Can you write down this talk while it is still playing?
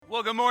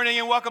Well, good morning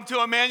and welcome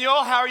to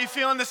Emmanuel. How are you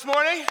feeling this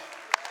morning?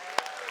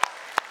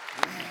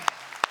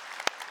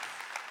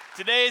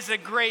 Today is a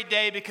great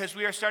day because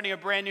we are starting a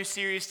brand new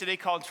series today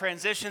called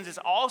Transitions. It's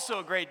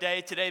also a great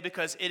day today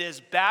because it is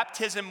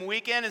baptism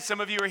weekend, and some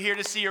of you are here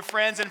to see your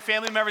friends and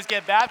family members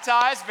get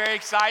baptized. Very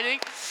exciting.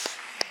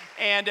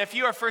 And if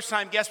you are a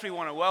first-time guest, we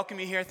want to welcome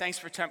you here. Thanks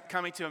for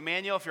coming to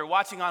Emmanuel. If you're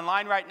watching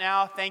online right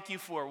now, thank you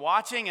for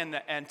watching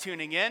and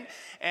tuning in.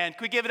 And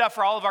can we give it up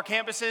for all of our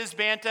campuses,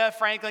 Banta,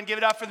 Franklin, give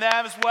it up for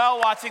them as well,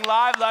 watching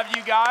live. Love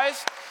you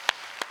guys.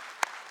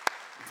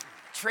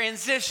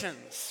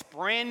 Transitions,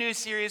 brand new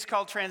series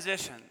called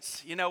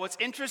Transitions. You know, what's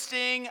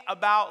interesting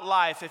about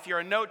life, if you're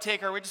a note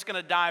taker, we're just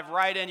going to dive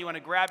right in. You want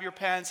to grab your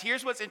pens.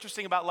 Here's what's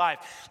interesting about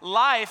life.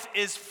 Life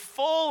is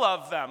full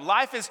of them.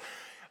 Life is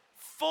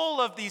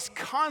full of these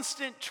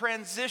constant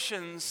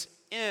transitions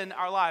in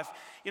our life.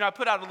 You know, I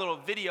put out a little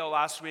video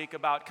last week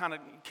about kind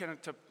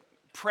of to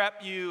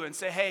prep you and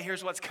say, hey,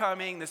 here's what's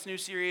coming, this new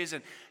series.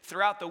 And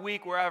throughout the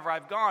week, wherever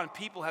I've gone,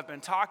 people have been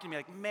talking to me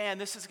like, man,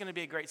 this is going to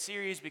be a great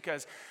series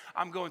because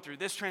I'm going through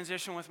this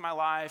transition with my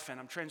life and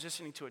I'm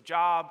transitioning to a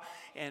job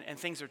and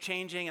things are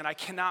changing and I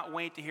cannot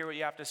wait to hear what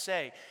you have to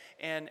say.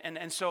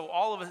 And so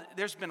all of us,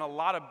 there's been a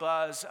lot of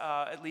buzz,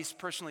 at least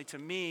personally to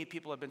me,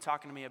 people have been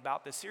talking to me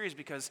about this series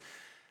because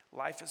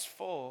life is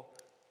full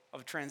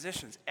of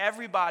transitions.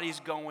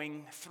 Everybody's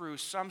going through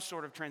some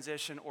sort of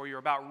transition, or you're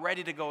about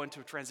ready to go into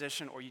a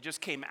transition, or you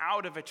just came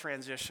out of a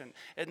transition.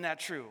 Isn't that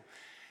true?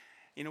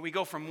 You know, we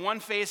go from one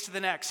phase to the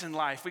next in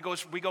life.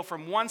 We go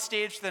from one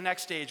stage to the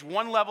next stage,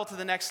 one level to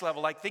the next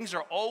level. Like things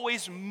are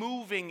always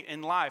moving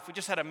in life. We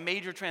just had a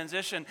major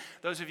transition.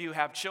 Those of you who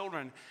have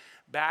children,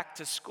 back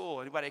to school.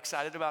 Anybody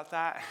excited about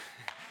that?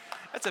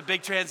 That's a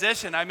big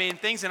transition. I mean,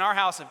 things in our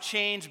house have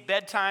changed.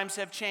 Bedtimes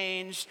have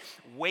changed.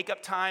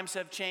 Wake-up times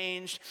have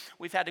changed.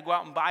 We've had to go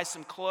out and buy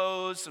some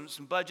clothes.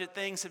 Some budget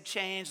things have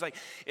changed. Like,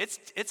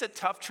 it's a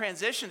tough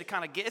transition to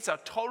kind of get. It's a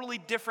totally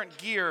different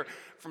gear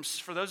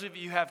for those of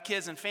you who have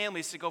kids and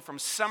families to go from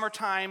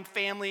summertime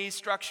family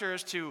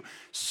structures to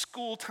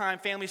school time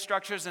family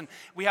structures. And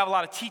we have a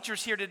lot of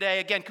teachers here today.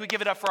 Again, can we give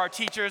it up for our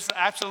teachers?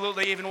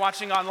 Absolutely, even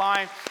watching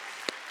online.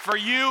 For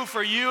you,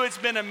 it's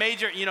been a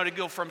major, to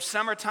go from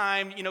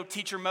summertime,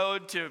 teacher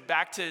mode to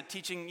back to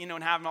teaching,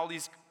 and having all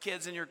these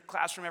kids in your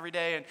classroom every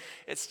day. And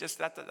it's just,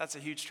 that's a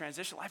huge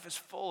transition. Life is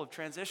full of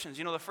transitions.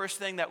 The first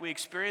thing that we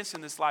experience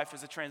in this life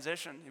is a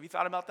transition. Have you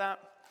thought about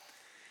that?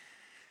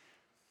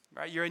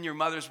 Right? You're in your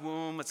mother's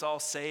womb. It's all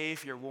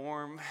safe. You're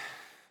warm.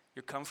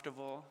 You're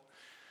comfortable.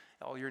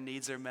 All your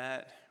needs are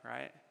met,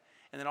 right?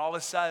 And then all of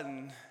a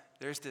sudden,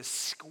 there's this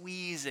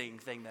squeezing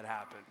thing that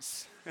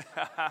happens.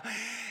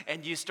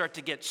 And you start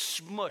to get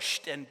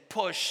smushed and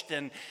pushed,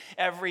 and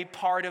every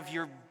part of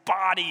your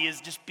body is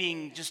just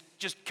being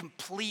just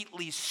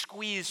completely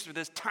squeezed through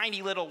this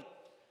tiny little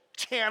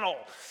canal,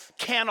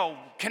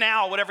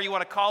 whatever you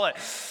want to call it,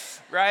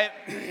 right?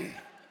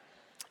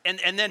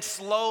 And then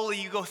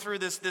slowly you go through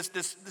this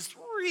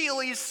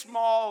really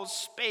small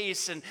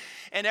space, and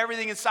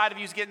everything inside of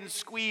you is getting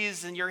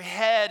squeezed, and your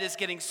head is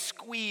getting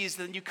squeezed,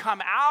 and you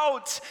come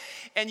out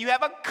and you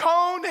have a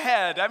cone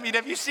head. I mean,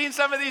 have you seen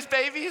some of these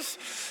babies?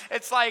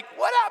 It's like,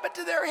 what happened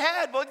to their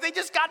head? Well, they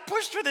just got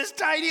pushed through this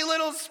tiny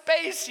little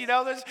space.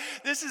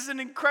 This is an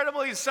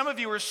incredible. Some of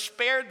you were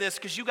spared this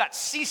because you got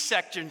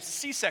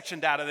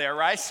C-sectioned out of there,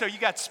 right? So you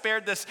got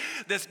spared this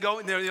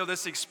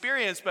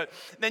experience, but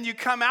then you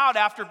come out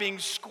after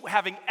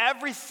having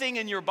everything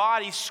in your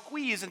body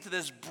squeezed into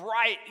this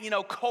bright,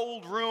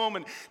 cold room,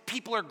 and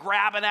people are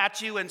grabbing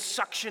at you and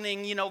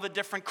suctioning, the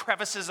different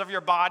crevices of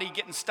your body,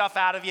 getting stuff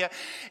out of you,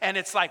 and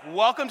it's like,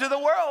 welcome to the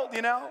world,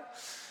 I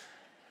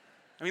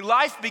mean,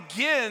 life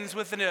begins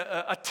with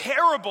a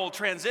terrible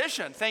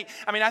transition.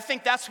 I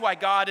think that's why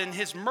God in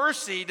His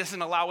mercy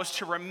doesn't allow us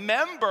to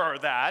remember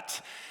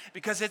that,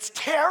 because it's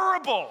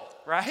terrible,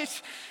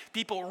 right?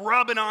 People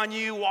rubbing on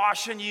you,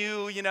 washing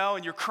you,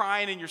 and you're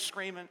crying and you're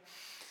screaming.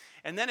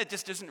 And then it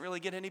just doesn't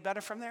really get any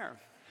better from there.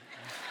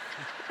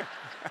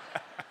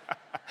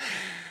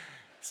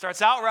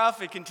 Starts out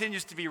rough, it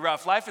continues to be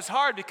rough. Life is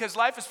hard because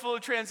life is full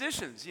of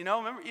transitions.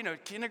 Remember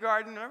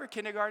kindergarten? Remember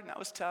kindergarten? That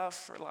was tough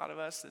for a lot of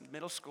us. And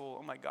middle school,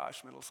 oh my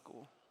gosh, middle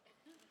school.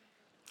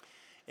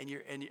 And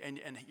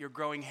you're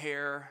growing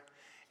hair,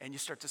 and you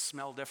start to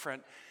smell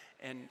different,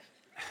 and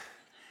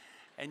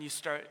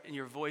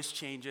your voice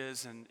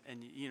changes,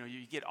 and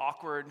you get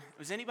awkward.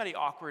 Was anybody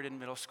awkward in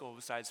middle school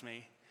besides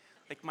me?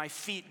 Like, my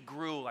feet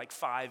grew like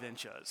 5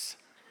 inches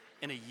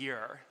in a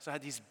year. So I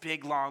had these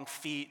big, long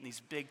feet and these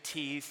big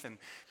teeth, and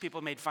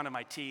people made fun of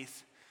my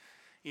teeth.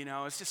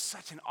 It's just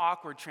such an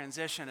awkward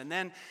transition. And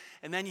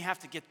then you have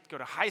to go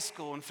to high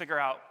school and figure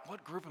out,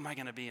 what group am I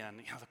going to be in?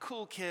 The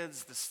cool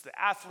kids,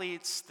 the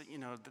athletes, the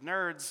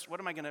nerds. Where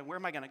am I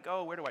going to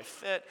go? Where do I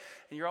fit?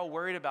 And you're all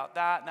worried about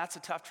that, and that's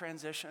a tough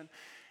transition.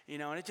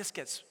 And it just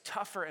gets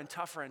tougher and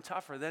tougher and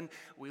tougher. Then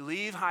we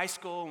leave high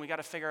school, and we got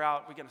to figure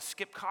out, we're going to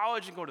skip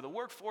college and go to the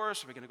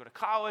workforce. Are we going to go to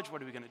college?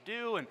 What are we going to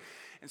do? And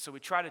so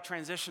we try to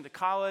transition to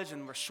college,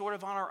 and we're sort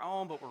of on our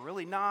own, but we're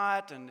really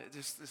not. And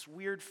there's this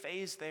weird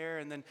phase there.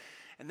 And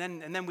And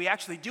then we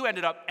actually do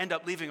end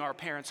up leaving our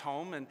parents'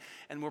 home,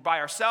 and we're by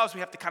ourselves.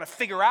 We have to kind of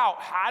figure out,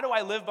 how do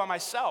I live by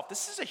myself?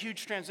 This is a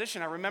huge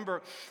transition. I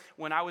remember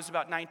when I was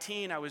about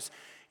 19,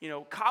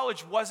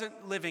 college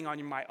wasn't living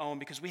on my own,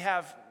 because we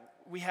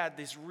had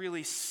these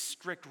really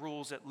strict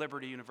rules at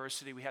Liberty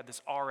University. We had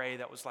this RA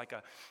that was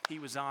he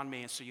was on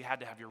me, and so you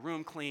had to have your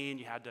room clean.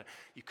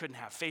 You couldn't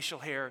have facial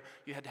hair.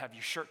 You had to have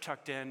your shirt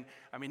tucked in.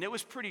 I mean, it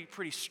was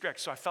pretty strict.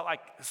 So I felt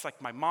like it's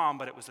like my mom,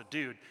 but it was a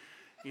dude,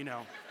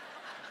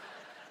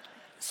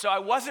 So I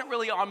wasn't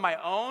really on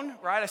my own,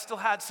 right? I still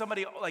had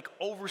somebody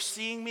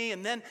overseeing me.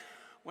 And then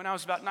when I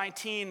was about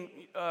 19,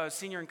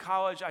 senior in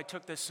college, I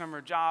took this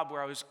summer job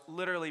where I was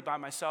literally by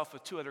myself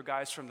with two other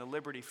guys from the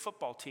Liberty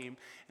football team,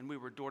 and we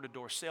were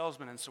door-to-door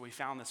salesmen. And so we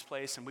found this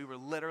place, and we were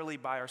literally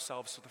by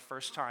ourselves for the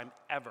first time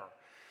ever.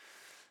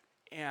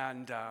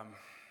 And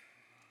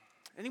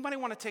anybody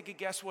want to take a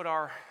guess what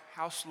our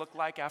house looked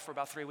like after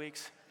about 3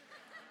 weeks?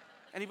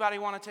 Anybody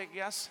want to take a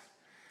guess?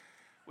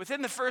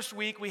 Within the first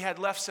week, we had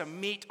left some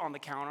meat on the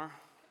counter.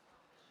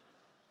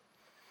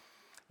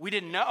 We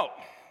didn't know.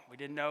 We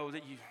didn't know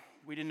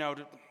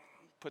to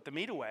put the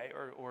meat away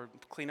or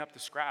clean up the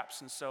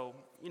scraps. And so,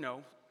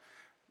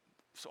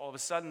 so all of a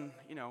sudden,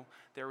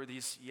 there were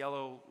these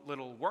yellow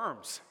little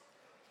worms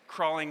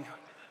crawling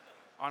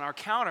on our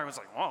counter. I was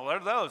like, oh, what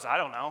are those? I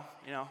don't know.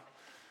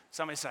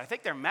 Somebody said, I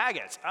think they're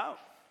maggots. Oh,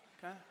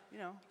 okay.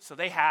 So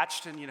they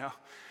hatched, and,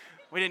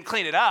 we didn't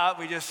clean it up.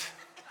 We just...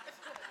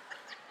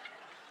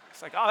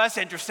 It's like, oh, that's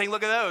interesting.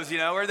 Look at those,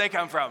 where'd they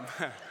come from?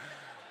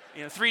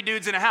 3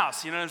 dudes in a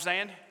house, you know what I'm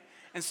saying?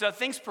 And so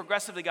things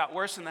progressively got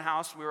worse in the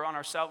house. We were on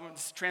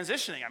ourselves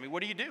transitioning. I mean,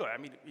 what do you do? I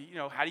mean,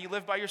 how do you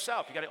live by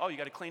yourself? You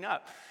got to clean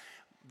up.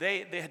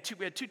 We had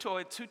two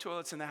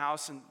toilets in the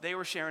house, and they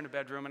were sharing a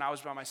bedroom, and I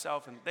was by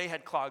myself, and they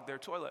had clogged their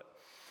toilet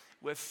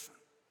with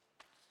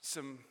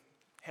some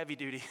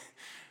heavy-duty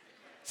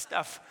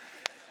stuff.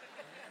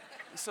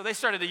 So they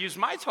started to use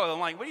my toilet. I'm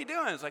like, what are you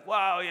doing? It's like,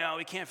 well,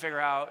 we can't figure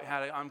out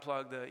how to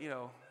unplug the,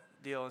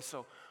 deal. And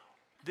so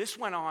this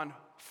went on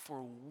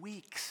for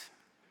weeks.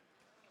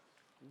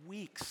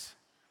 Weeks.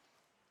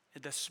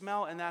 The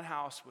smell in that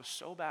house was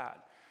so bad.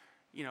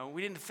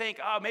 We didn't think,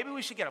 oh, maybe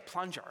we should get a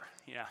plunger.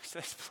 So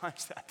let's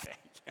plunge that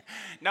thing.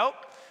 Nope.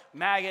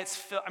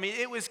 Maggots.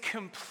 It was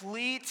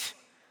complete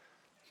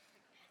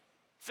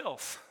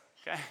filth.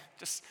 Okay?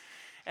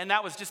 And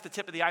that was just the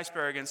tip of the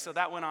iceberg, and so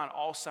that went on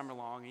all summer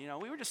long.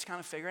 We were just kind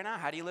of figuring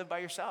out, how do you live by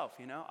yourself,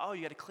 Oh,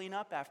 you got to clean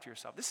up after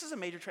yourself. This is a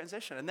major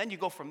transition, and then you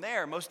go from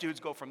there. Most dudes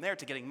go from there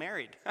to getting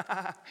married.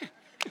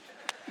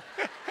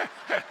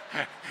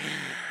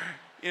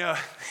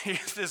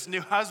 Here's this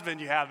new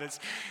husband you have that's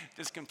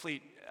just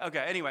complete.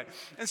 Okay, anyway.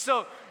 And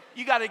so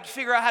you got to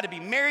figure out how to be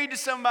married to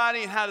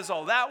somebody, and how does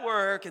all that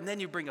work, and then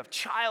you bring a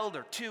child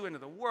or 2 into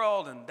the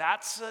world, and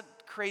that's a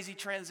crazy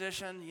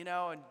transition,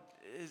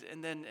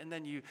 and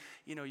then you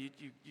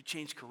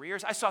change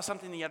careers. I saw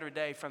something the other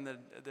day from the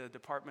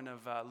Department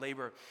of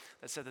Labor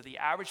that said that the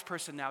average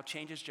person now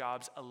changes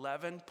jobs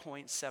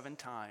 11.7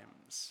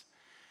 times.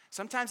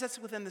 Sometimes that's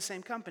within the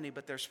same company,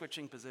 but they're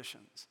switching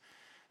positions.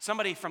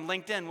 Somebody from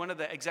LinkedIn, one of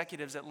the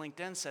executives at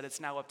LinkedIn, said it's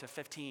now up to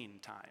 15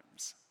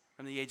 times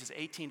from the ages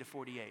 18 to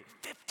 48.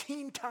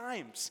 15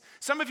 times.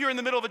 Some of you are in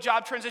the middle of a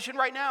job transition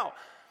right now.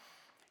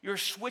 You're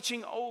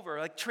switching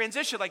over,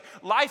 transition,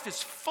 life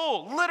is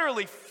full,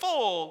 literally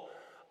full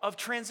of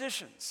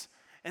transitions.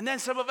 And then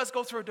some of us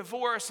go through a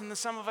divorce, and then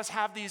some of us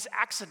have these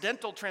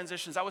accidental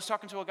transitions. I was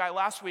talking to a guy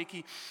last week.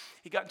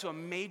 He got into a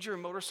major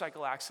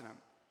motorcycle accident.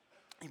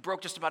 He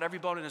broke just about every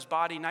bone in his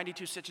body,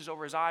 92 stitches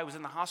over his eye, was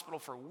in the hospital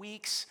for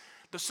weeks.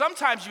 Though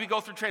sometimes we go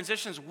through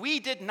transitions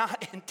we did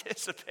not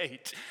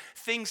anticipate.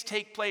 Things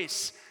take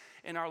place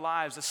in our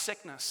lives, a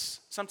sickness.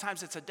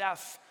 Sometimes it's a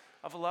death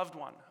of a loved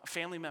one, a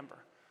family member,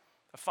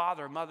 a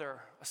father, a mother,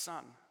 a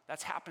son.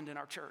 That's happened in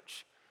our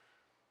church.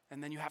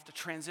 And then you have to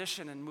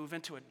transition and move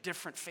into a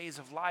different phase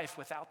of life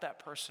without that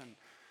person.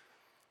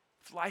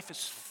 Life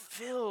is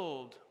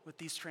filled with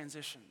these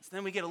transitions.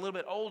 Then we get a little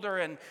bit older,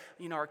 and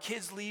our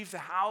kids leave the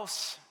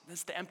house.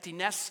 That's the empty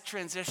nest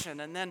transition,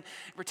 and then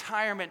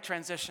retirement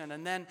transition,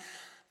 and then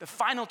the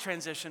final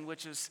transition,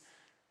 which is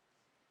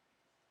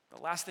the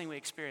last thing we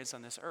experience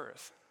on this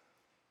earth,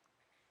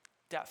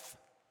 death.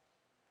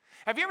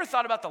 Have you ever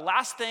thought about the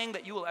last thing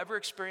that you will ever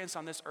experience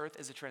on this earth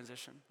is a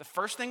transition? The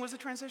first thing was a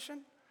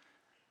transition,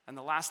 and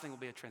the last thing will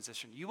be a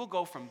transition. You will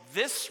go from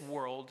this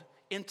world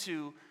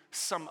into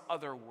some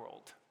other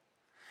world.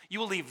 You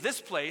will leave this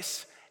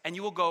place, and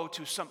you will go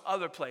to some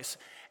other place.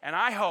 And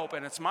I hope,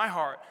 and it's my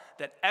heart,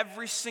 that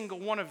every single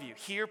one of you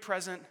here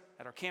present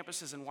at our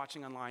campuses and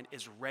watching online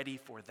is ready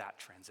for that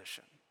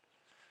transition.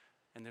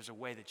 And there's a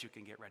way that you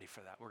can get ready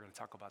for that. We're going to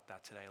talk about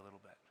that today a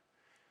little bit.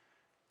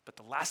 But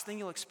the last thing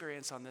you'll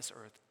experience on this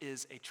earth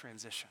is a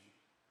transition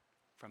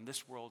from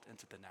this world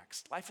into the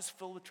next. Life is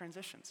filled with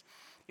transitions.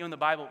 In the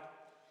Bible,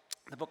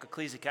 in the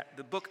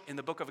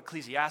book of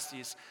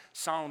Ecclesiastes,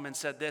 Solomon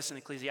said this in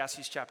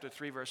Ecclesiastes chapter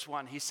 3, verse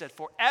 1. He said,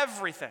 for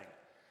everything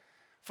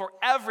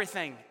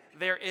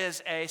there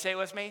is say it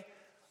with me,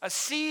 a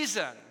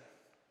season.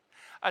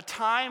 A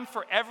time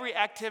for every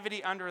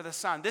activity under the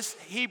sun. This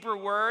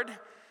Hebrew word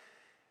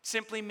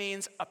simply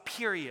means a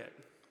period,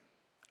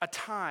 a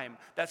time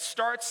that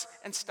starts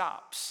and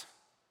stops.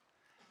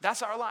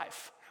 That's our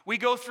life. We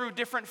go through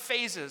different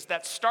phases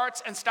that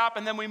starts and stop,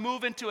 and then we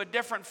move into a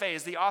different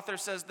phase. The author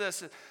says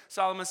this,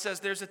 Solomon says,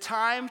 there's a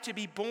time to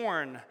be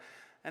born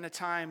and a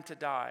time to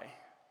die,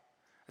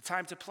 a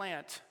time to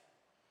plant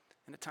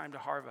and a time to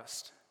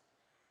harvest,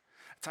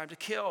 a time to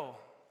kill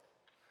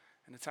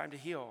and a time to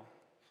heal,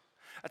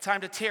 a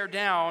time to tear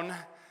down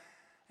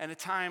and a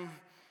time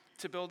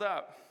to build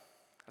up,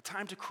 a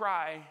time to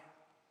cry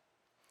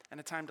and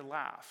a time to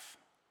laugh,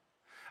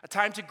 a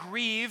time to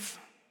grieve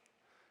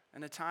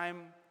and a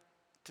time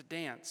to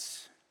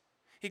dance.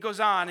 He goes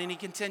on and he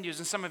continues,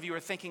 and some of you are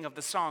thinking of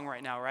the song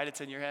right now, right?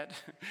 It's in your head.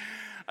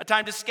 A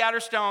time to scatter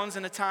stones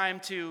and a time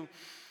to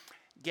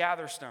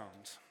gather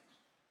stones,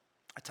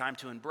 a time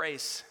to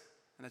embrace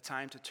and a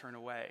time to turn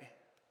away,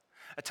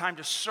 a time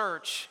to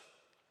search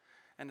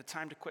and a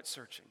time to quit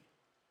searching,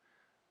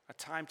 a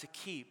time to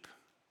keep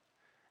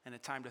and a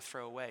time to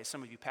throw away.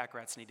 Some of you pack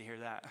rats need to hear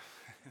that.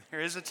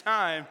 There is a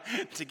time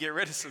to get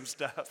rid of some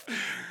stuff,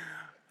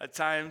 a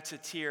time to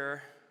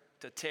tear,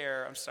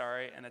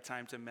 and a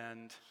time to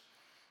mend,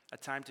 a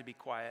time to be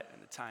quiet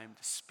and a time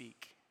to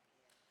speak,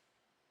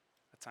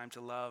 a time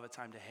to love, a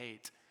time to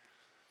hate,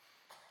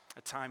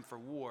 a time for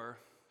war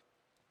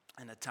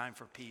and a time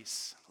for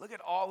peace. Look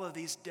at all of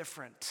these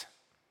different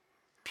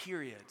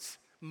periods,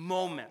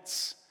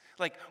 moments.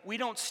 Like, we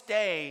don't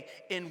stay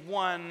in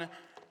one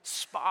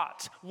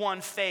spot,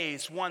 one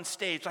phase, one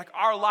stage. Like,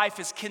 our life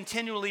is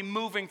continually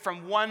moving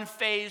from one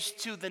phase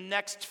to the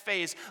next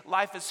phase.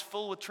 Life is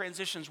full with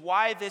transitions.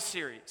 Why this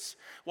series?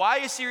 Why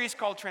a series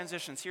called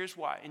Transitions? Here's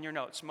why. In your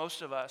notes,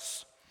 most of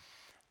us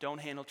don't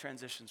handle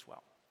transitions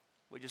well.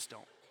 We just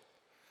don't.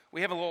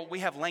 We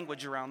have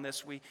language around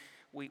this. When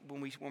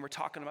we're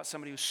talking about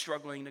somebody who's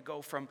struggling to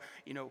go from,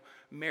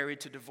 married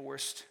to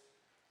divorced,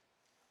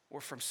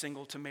 or from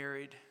single to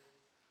married,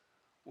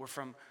 or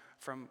from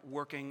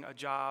working a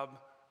job,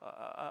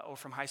 or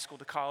from high school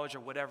to college, or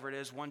whatever it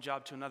is, one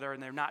job to another,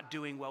 and they're not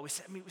doing well. We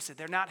said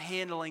they're not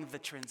handling the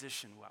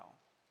transition well.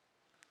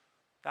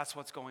 That's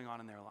what's going on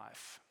in their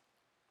life.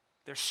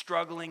 They're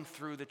struggling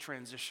through the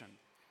transition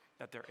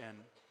that they're in.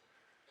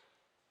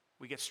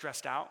 We get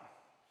stressed out.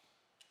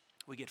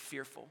 We get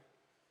fearful.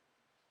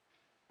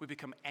 We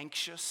become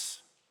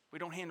anxious. We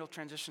don't handle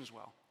transitions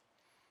well,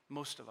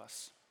 most of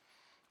us.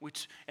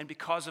 And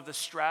because of the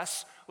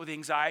stress or the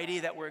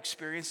anxiety that we're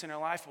experiencing in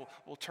our life,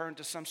 we'll turn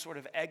to some sort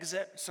of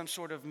exit, some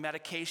sort of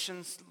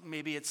medications.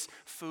 Maybe it's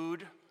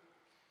food.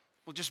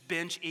 We'll just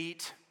binge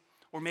eat.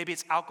 Or maybe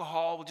it's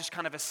alcohol. We'll just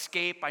kind of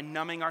escape by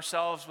numbing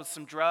ourselves with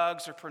some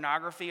drugs or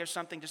pornography or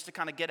something just to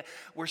kind of get it.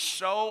 We're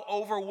so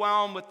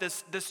overwhelmed with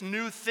this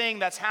new thing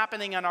that's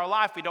happening in our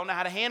life. We don't know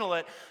how to handle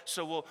it,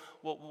 so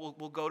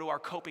we'll go to our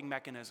coping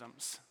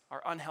mechanisms,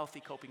 our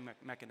unhealthy coping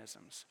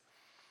mechanisms.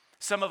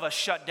 Some of us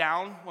shut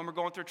down when we're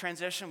going through a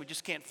transition. We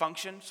just can't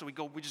function, so we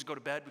just go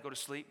to bed, we go to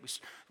sleep,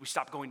 we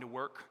stop going to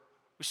work,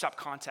 we stop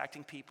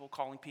contacting people,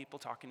 calling people,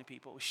 talking to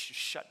people. We just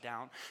shut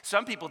down.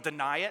 Some people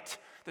deny it.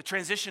 The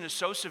transition is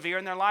so severe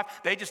in their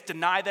life, they just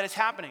deny that it's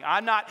happening.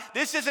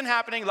 This isn't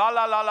happening, la,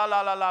 la, la, la,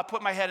 la, la, la,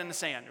 put my head in the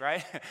sand,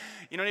 right?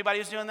 You know anybody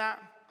who's doing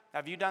that?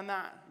 Have you done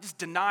that? Just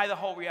deny the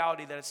whole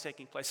reality that it's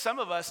taking place. Some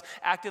of us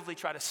actively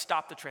try to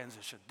stop the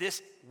transition.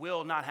 This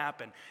will not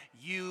happen.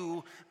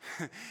 You,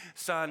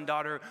 son,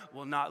 daughter,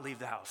 will not leave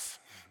the house.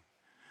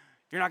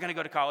 You're not going to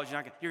go to college.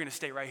 You're going to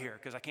stay right here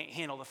because I can't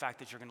handle the fact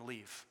that you're going to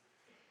leave.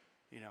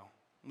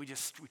 We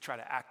try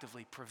to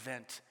actively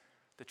prevent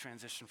the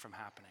transition from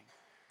happening.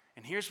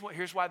 And here's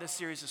why this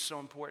series is so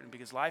important,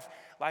 because life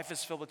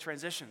is filled with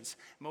transitions.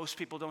 Most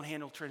people don't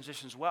handle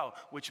transitions well,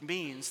 which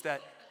means that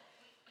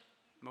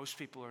most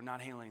people are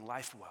not handling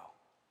life well,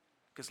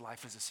 because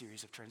life is a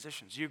series of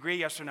transitions. Do you agree,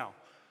 yes or no?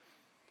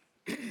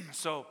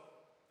 So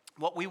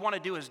what we want to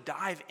do is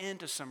dive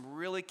into some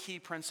really key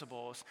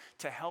principles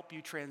to help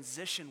you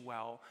transition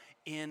well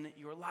in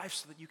your life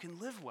so that you can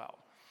live well.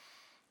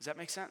 Does that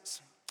make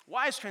sense?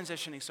 Why is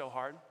transitioning so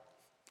hard?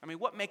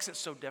 What makes it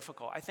so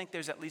difficult? I think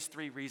there's at least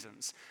 3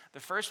 reasons. The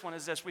first one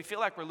is this: we feel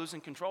like we're losing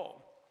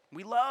control.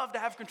 We love to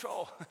have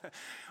control.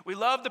 We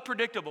love the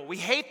predictable. We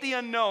hate the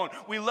unknown.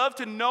 We love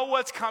to know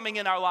what's coming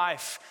in our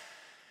life.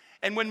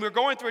 And when we're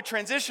going through a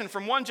transition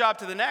from one job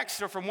to the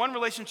next, or from one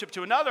relationship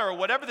to another, or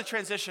whatever the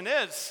transition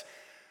is,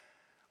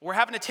 we're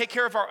having to take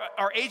care of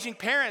our aging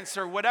parents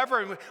or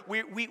whatever.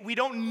 We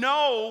don't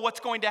know what's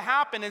going to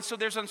happen, and so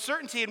there's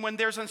uncertainty. And when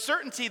there's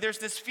uncertainty, there's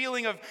this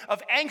feeling of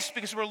angst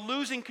because we're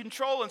losing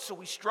control, and so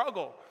we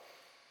struggle.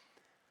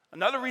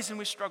 Another reason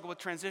we struggle with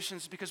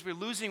transitions is because we're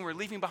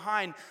leaving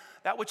behind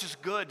that which is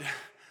good.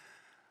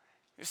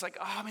 It's like,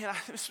 oh man,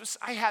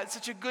 I had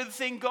such a good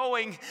thing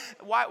going.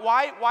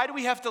 Why do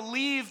we have to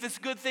leave this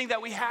good thing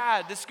that we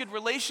had, this good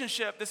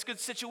relationship, this good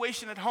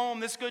situation at home,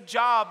 this good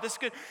job,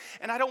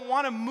 and I don't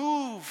want to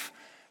move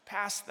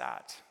past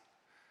that.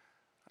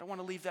 I don't want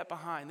to leave that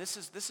behind. This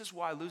is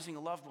why losing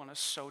a loved one is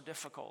so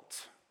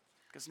difficult.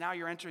 Because now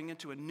you're entering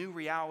into a new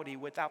reality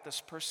without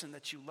this person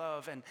that you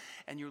love,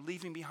 and you're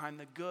leaving behind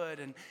the good,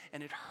 and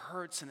it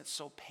hurts, and it's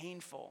so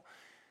painful.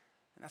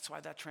 And that's why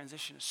that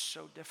transition is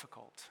so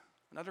difficult.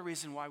 Another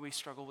reason why we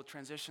struggle with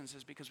transitions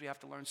is because we have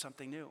to learn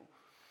something new.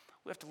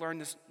 We have to learn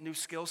this new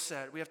skill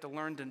set. We have to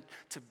learn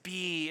to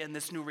be in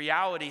this new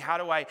reality. How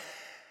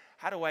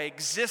do I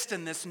exist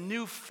in this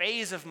new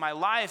phase of my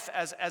life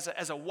as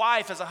a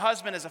wife, as a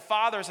husband, as a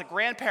father, as a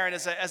grandparent,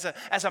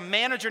 as a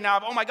manager now?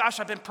 Oh my gosh,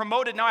 I've been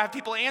promoted. Now I have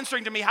people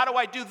answering to me. How do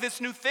I do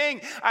this new thing?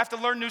 I have to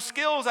learn new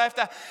skills. I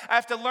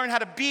have to learn how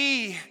to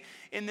be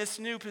in this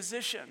new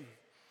position.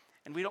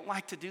 And we don't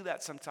like to do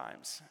that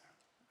sometimes.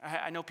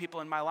 I know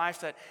people in my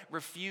life that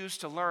refuse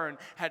to learn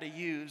how to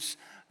use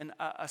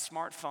a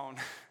smartphone.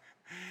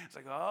 It's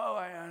like, oh,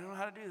 I don't know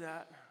how to do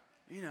that.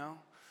 You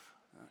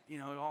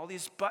know, all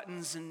these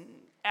buttons and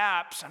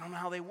apps, I don't know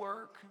how they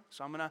work.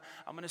 So I'm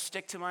gonna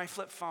stick to my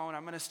flip phone.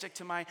 I'm gonna stick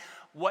to my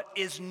what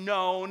is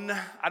known.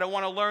 I don't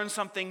want to learn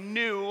something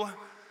new.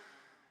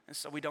 And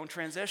so we don't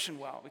transition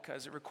well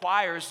because it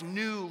requires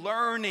new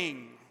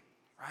learning,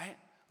 right?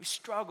 We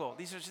struggle.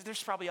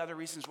 There's probably other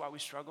reasons why we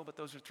struggle, but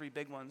those are three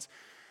big ones.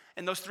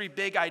 And those three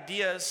big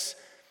ideas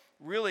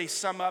really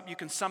you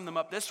can sum them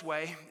up this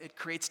way. It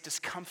creates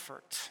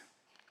discomfort.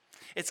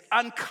 It's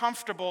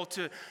uncomfortable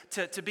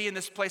to be in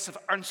this place of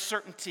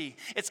uncertainty.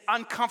 It's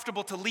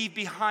uncomfortable to leave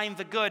behind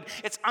the good.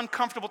 It's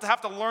uncomfortable to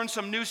have to learn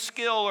some new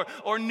skill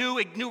or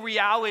new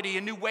reality,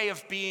 a new way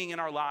of being in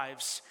our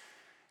lives.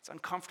 It's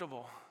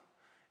uncomfortable.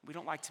 We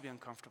don't like to be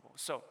uncomfortable.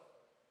 So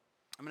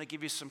I'm going to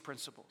give you some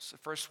principles. The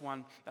first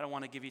one that I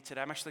want to give you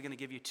today, I'm actually going to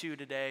give you two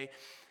today,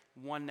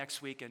 one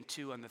next week and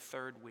two on the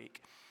third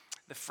week.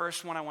 The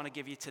first one I want to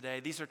give you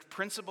today, these are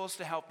principles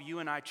to help you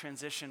and I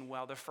transition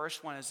well. The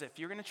first one is if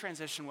you're going to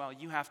transition well,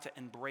 you have to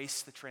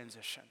embrace the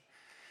transition.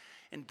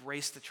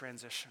 Embrace the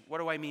transition. What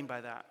do I mean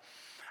by that?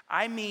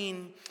 I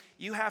mean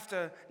you have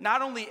to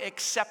not only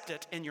accept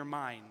it in your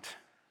mind,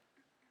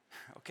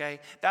 okay?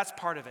 That's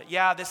part of it.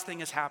 Yeah, this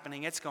thing is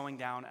happening, it's going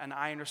down, and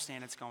I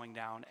understand it's going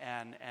down,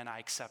 and I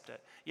accept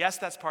it. Yes,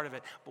 that's part of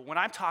it. But what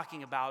I'm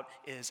talking about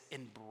is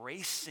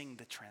embracing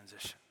the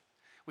transition,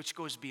 which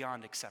goes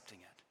beyond accepting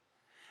it.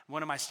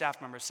 One of my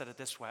staff members said it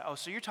this way. Oh,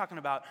 so you're talking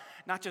about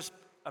not just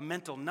a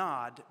mental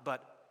nod,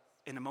 but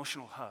an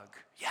emotional hug.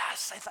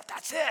 Yes, I thought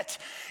that's it.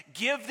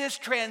 Give this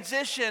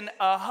transition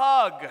a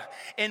hug.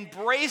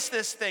 Embrace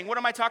this thing. What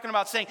am I talking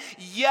about? Saying,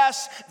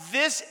 yes,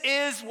 this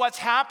is what's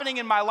happening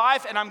in my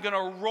life, and I'm going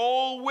to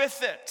roll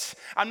with it.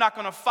 I'm not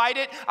going to fight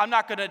it. I'm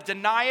not going to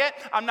deny it.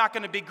 I'm not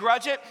going to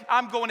begrudge it.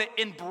 I'm going to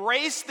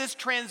embrace this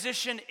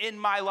transition in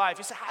my life.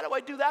 You say, how do I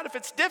do that if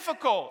it's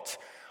difficult?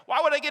 Why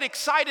would I get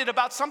excited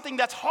about something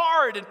that's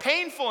hard and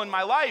painful in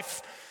my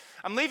life?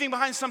 I'm leaving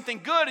behind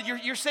something good.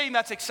 You're saying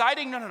that's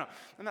exciting? No.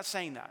 I'm not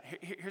saying that.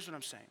 Here's what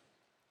I'm saying.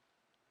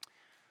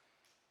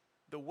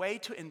 The way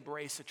to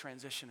embrace a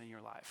transition in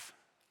your life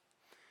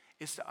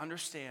is to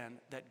understand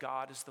that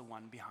God is the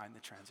one behind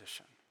the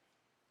transition.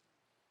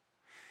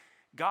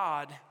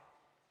 God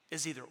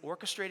is either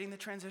orchestrating the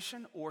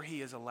transition or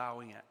he is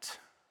allowing it.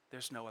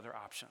 There's no other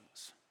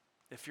options.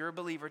 If you're a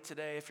believer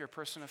today, if you're a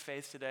person of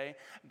faith today,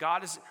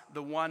 God is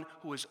the one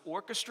who is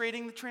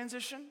orchestrating the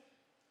transition,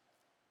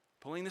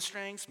 pulling the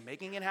strings,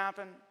 making it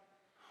happen,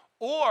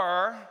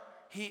 or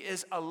he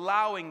is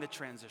allowing the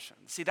transition.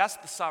 See, that's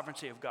the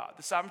sovereignty of God.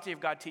 The sovereignty of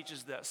God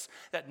teaches this,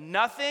 that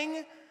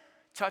nothing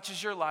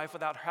touches your life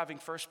without having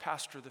first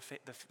passed through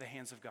the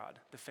hands of God,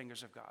 the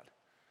fingers of God.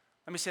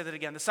 Let me say that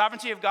again. The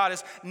sovereignty of God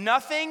is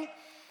nothing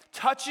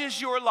touches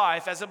your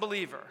life as a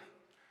believer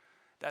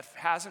that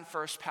hasn't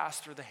first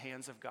passed through the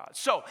hands of God.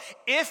 So,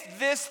 if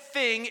this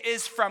thing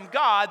is from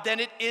God, then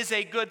it is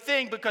a good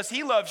thing because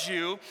he loves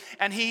you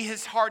and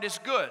his heart is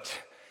good.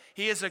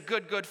 He is a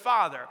good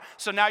father.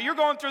 So now you're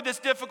going through this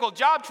difficult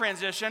job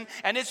transition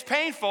and it's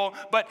painful,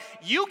 but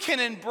you can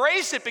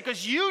embrace it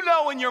because you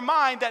know in your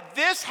mind that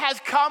this has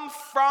come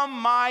from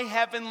my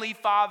heavenly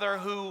Father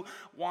who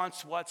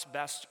wants what's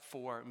best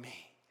for me.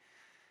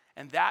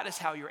 And that is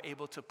how you're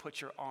able to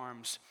put your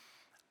arms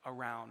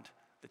around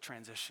the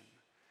transition.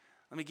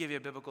 Let me give you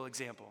a biblical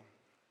example.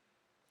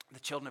 The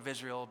children of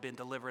Israel have been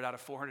delivered out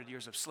of 400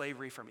 years of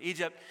slavery from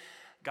Egypt.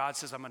 God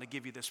says, I'm going to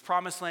give you this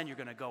promised land. You're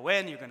going to go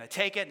in, you're going to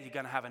take it, and you're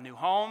going to have a new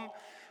home.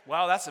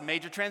 Well, that's a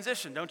major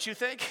transition, don't you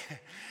think?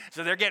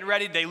 So they're getting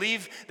ready. They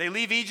leave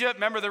Egypt.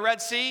 Remember the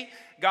Red Sea?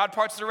 God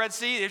parts the Red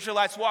Sea. The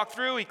Israelites walk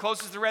through. He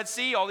closes the Red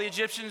Sea. All the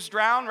Egyptians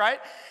drown, right?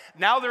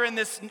 Now they're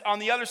on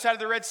the other side of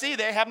the Red Sea.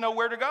 They have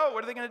nowhere to go.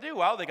 What are they going to do?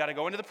 Well, they got to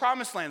go into the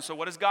promised land. So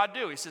what does God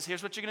do? He says,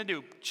 here's what you're going to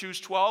do. Choose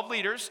 12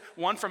 leaders,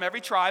 one from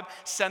every tribe,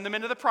 send them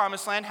into the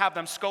promised land, have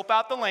them scope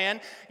out the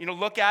land,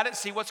 look at it,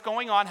 see what's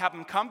going on, have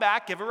them come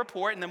back, give a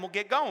report, and then we'll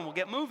get going. We'll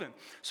get moving.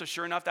 So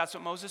sure enough, that's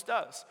what Moses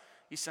does.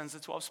 He sends the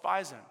 12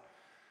 spies in.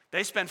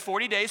 They spend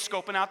 40 days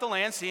scoping out the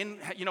land, seeing,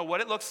 what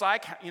it looks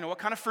like, what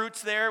kind of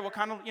fruit's there, what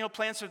kind of,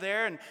 plants are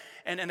there,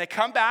 and they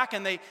come back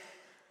and they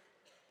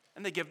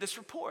give this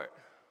report.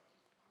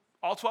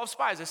 All 12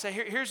 spies, they say,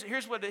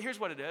 here's what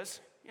it is.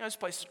 This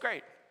place is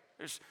great.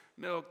 There's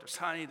milk, there's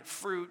honey, the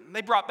fruit. And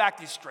they brought back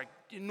these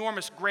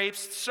enormous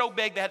grapes, so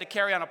big they had to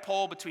carry on a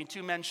pole between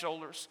two men's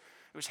shoulders.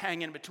 It was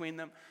hanging between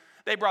them.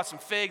 They brought some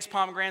figs,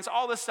 pomegranates,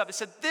 all this stuff. They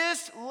said,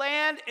 this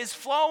land is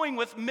flowing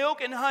with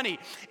milk and honey.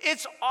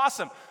 It's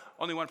awesome.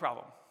 Only one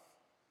problem.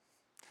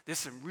 There's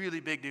some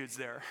really big dudes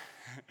there.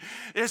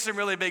 There's some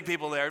really big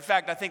people there. In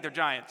fact, I think they're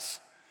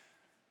giants.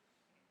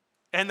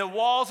 And the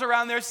walls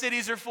around their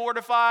cities are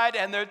fortified,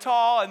 and they're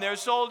tall, and they're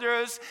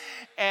soldiers,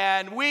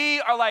 and we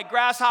are like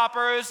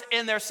grasshoppers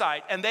in their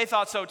sight. And they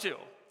thought so too.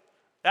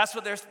 That's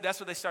what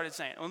they started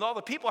saying. When all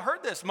the people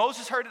heard this,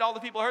 Moses heard it, all the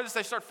people heard this,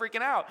 they start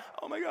freaking out.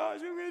 Oh my gosh,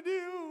 what are we going to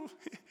do?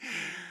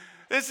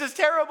 This is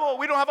terrible.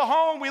 We don't have a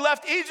home. We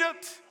left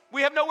Egypt.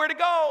 We have nowhere to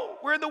go.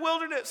 We're in the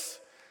wilderness.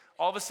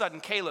 All of a sudden,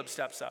 Caleb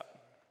steps up.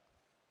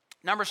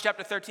 Numbers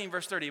chapter 13,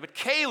 verse 30. But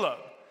Caleb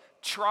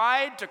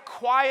tried to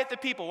quiet the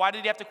people. Why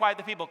did he have to quiet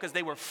the people? Because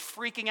they were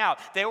freaking out.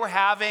 They were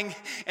having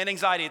an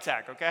anxiety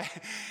attack, okay?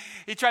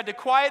 He tried to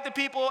quiet the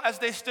people as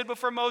they stood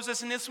before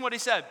Moses, and this is what he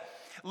said.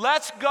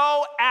 Let's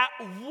go at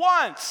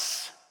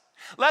once.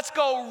 Let's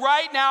go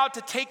right now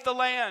to take the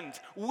land.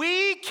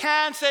 We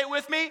can, say it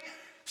with me,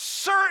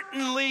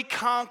 certainly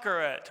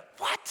conquer it.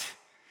 What?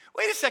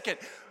 Wait a second.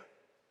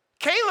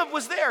 Caleb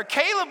was there.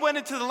 Caleb went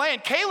into the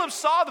land. Caleb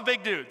saw the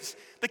big dudes,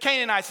 the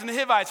Canaanites and the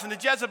Hivites and the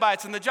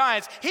Jebusites and the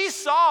giants. He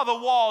saw the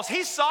walls.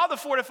 He saw the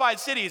fortified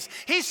cities.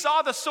 He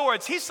saw the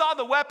swords. He saw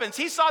the weapons.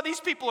 He saw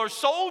these people are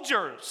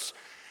soldiers.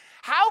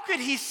 How could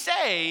he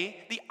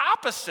say the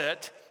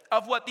opposite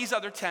of what these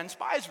other 10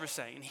 spies were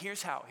saying?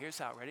 Was how,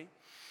 ready?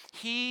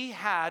 He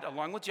had,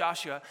 along with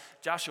Joshua,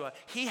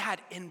 he had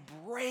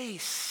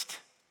embraced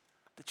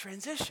the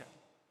transition.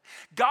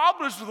 God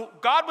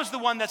was the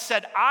one that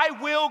said, I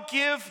will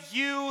give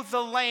you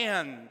the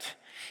land.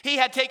 He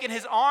had taken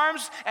his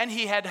arms and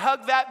he had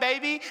hugged that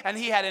baby and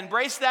he had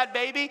embraced that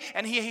baby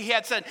and he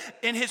had said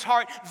in his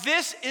heart,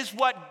 this is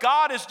what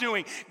God is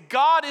doing.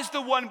 God is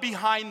the one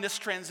behind this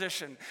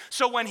transition.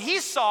 So when he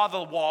saw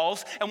the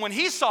walls and when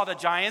he saw the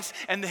giants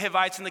and the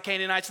Hivites and the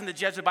Canaanites and the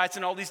Jebusites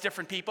and all these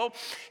different people,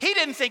 he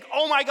didn't think,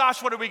 oh my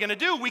gosh, what are we going to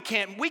do? We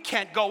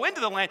can't go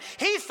into the land.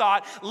 He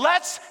thought,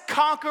 let's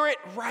conquer it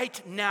right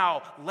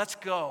now. Let's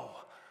go.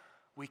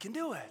 We can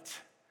do it.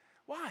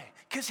 Why?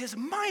 Because his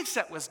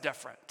mindset was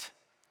different.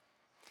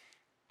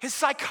 His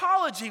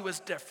psychology was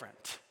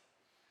different.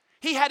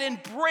 He had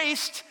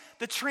embraced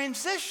the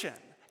transition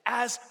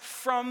as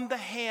from the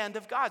hand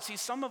of God. See,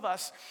 some of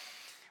us,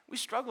 we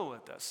struggle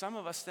with this. Some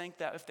of us think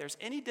that if there's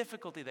any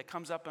difficulty that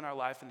comes up in our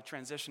life in the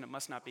transition, it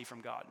must not be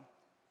from God.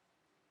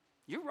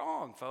 You're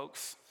wrong,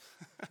 folks.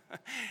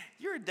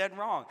 You're dead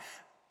wrong.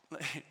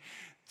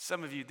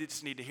 Some of you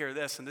just need to hear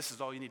this, and this is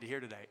all you need to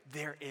hear today.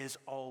 There is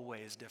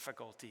always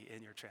difficulty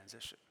in your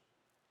transition.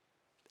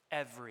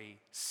 Every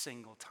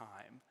single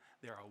time.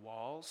 There are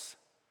walls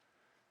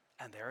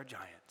and there are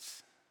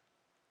giants.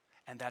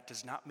 And that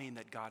does not mean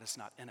that God is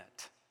not in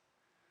it.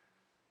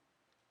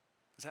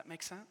 Does that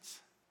make sense?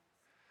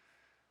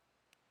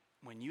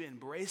 When you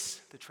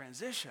embrace the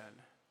transition,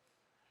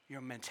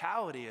 your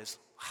mentality is,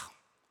 wow,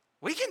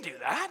 we can do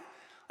that.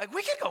 Like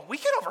we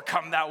can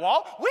overcome that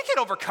wall. We can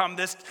overcome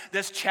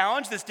this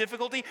challenge, this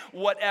difficulty,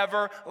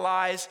 whatever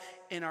lies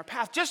in our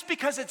path. Just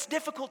because it's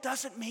difficult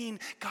doesn't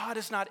mean God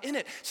is not in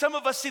it. Some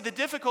of us see the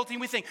difficulty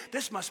and we think,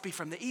 this must be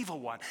from the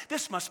evil one.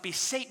 This must be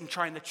Satan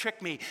trying to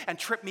trick me and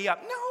trip me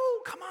up.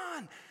 No, come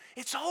on.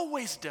 It's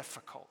always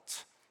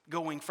difficult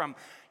going from,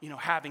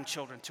 having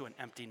children to an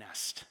empty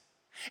nest.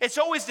 It's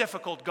always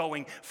difficult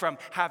going from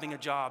having a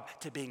job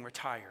to being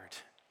retired.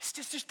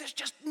 There's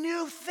just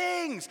new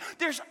things.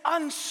 There's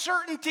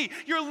uncertainty.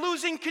 You're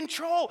losing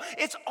control.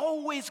 It's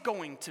always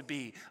going to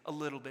be a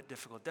little bit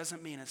difficult.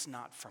 Doesn't mean it's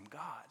not from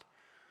God.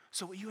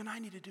 So what you and I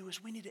need to do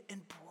is we need to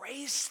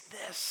embrace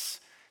this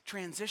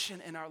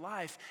transition in our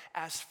life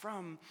as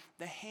from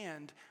the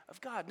hand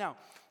of God. Now,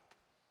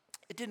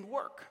 it didn't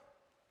work.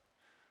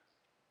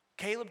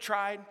 Caleb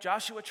tried,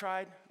 Joshua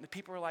tried, and the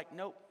people were like,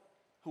 nope.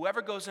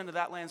 Whoever goes into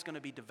that land is going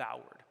to be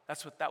devoured.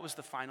 That was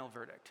the final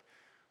verdict.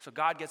 So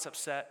God gets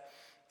upset.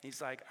 He's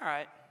like, all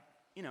right,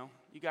 you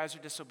guys are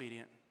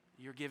disobedient.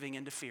 You're giving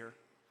into fear.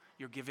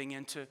 You're giving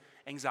into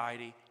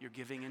anxiety. You're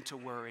giving into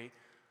worry.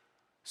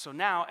 So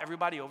now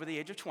everybody over the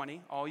age of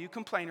 20, all you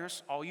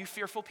complainers, all you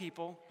fearful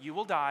people, you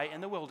will die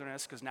in the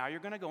wilderness because now you're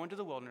going to go into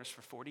the wilderness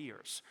for 40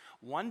 years.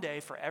 1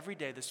 year for every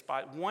day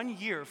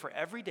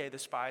the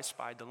spies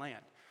spied the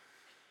land.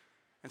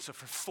 And so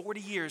for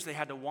 40 years they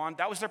had to wander.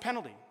 That was their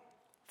penalty.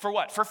 For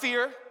what? For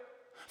fear?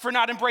 For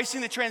not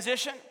embracing the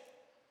transition?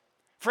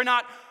 For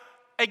not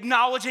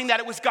acknowledging that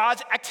it was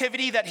God's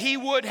activity, that he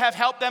would have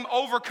helped them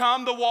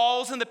overcome the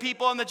walls and the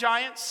people and the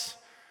giants?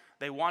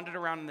 They wandered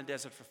around in the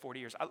desert for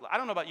 40 years. I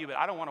don't know about you, but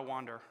I don't want to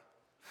wander.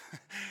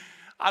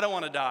 I don't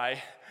want to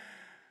die.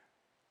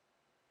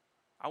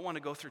 I want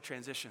to go through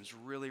transitions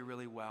really,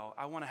 really well.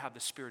 I want to have the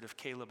spirit of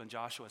Caleb and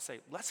Joshua say,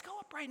 let's go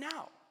up right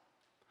now.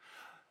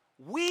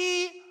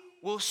 We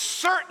will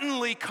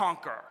certainly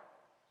conquer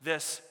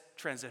this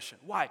transition.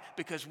 Why?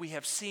 Because we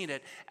have seen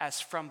it as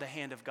from the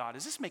hand of God.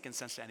 Is this making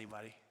sense to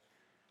anybody?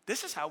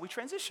 This is how we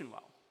transition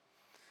well.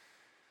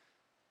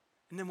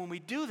 And then when we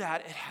do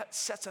that, it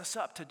sets us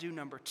up to do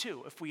number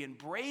two. If we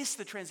embrace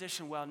the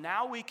transition well,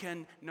 now we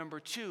can, number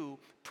two,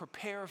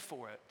 prepare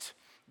for it.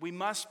 We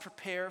must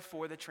prepare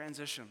for the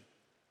transition.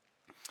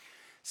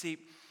 See,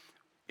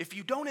 if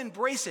you don't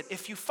embrace it,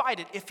 if you fight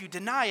it, if you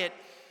deny it,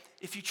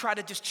 if you try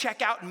to just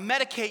check out and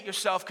medicate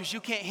yourself because you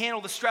can't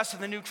handle the stress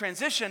of the new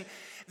transition,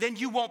 then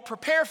you won't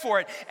prepare for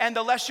it. And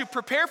the less you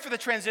prepare for the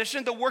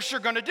transition, the worse you're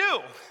going to do.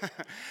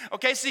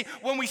 Okay, see,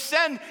 when we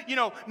send,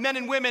 men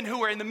and women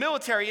who are in the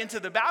military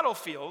into the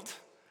battlefield,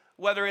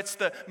 whether it's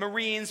the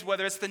Marines,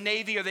 whether it's the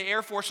Navy or the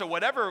Air Force or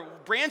whatever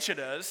branch it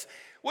is,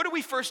 what do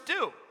we first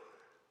do?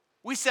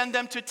 We send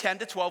them to 10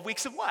 to 12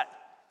 weeks of what?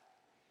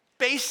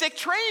 Basic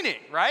training,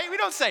 right? We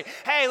don't say,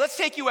 hey, let's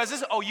take you as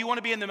this. Oh, you want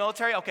to be in the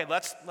military? Okay,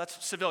 let's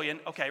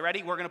civilian. Okay,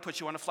 ready? We're going to put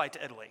you on a flight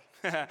to Italy.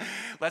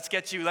 let's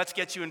get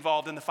you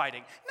involved in the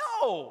fighting.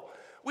 No,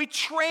 we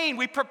train,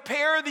 we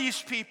prepare these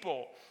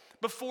people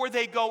before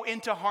they go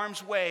into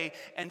harm's way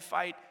and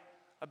fight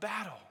a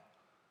battle.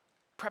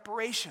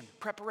 Preparation.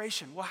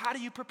 Well, how do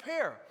you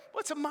prepare?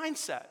 Well, it's a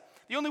mindset.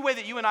 The only way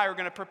that you and I are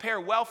going to prepare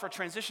well for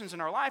transitions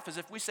in our life is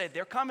if we say,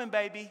 they're coming,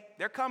 baby.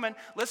 They're coming.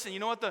 Listen, you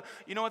know what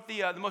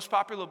the most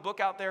popular book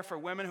out there for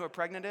women who are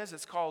pregnant is?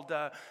 It's called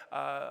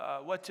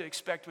What to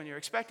Expect When You're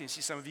Expecting.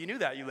 See, some of you knew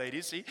that, you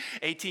ladies. See,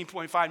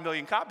 18.5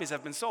 million copies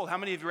have been sold. How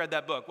many of you read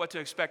that book? What to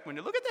Expect When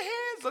You... Look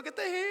at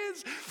the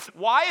hands.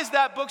 Why is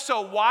that book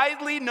so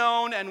widely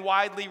known and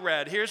widely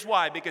read? Here's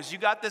why. Because you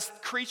got this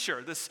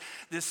creature, this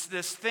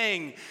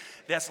thing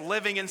that's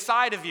living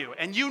inside of you.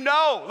 And you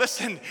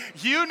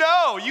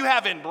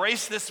have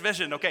embraced this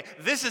vision. Okay,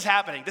 this is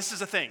happening. This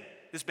is a thing.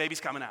 This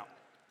baby's coming out.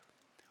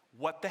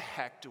 What the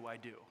heck do I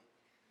do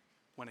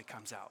when it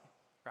comes out,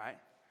 right?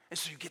 And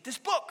so you get this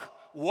book,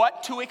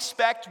 What to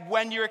Expect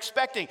When You're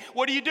Expecting.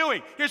 What are you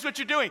doing? Here's what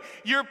you're doing.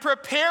 You're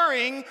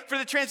preparing for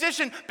the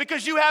transition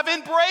because you have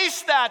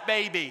embraced that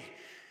baby.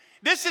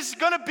 This is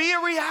going to be a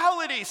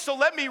reality. So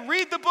let me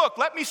read the book.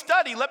 Let me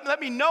study. Let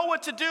me know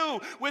what to do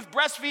with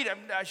breastfeeding.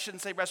 I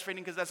shouldn't say breastfeeding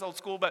because that's old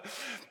school, but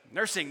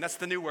nursing, that's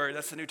the new word.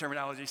 That's the new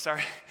terminology.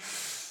 Sorry.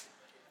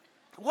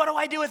 What do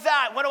I do with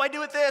that? What do I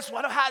do with this?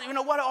 What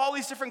are all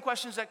these different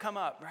questions that come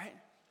up, right?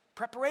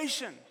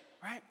 Preparation,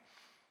 right?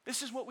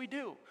 This is what we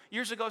do.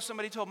 Years ago,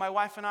 somebody told my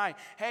wife and I,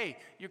 hey,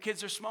 your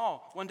kids are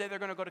small. One day they're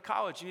going to go to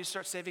college. You need to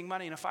start saving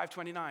money in a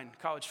 529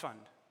 college fund.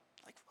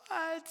 Like,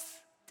 what?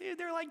 Dude,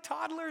 they're like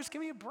toddlers.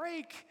 Give me a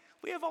break.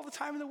 We have all the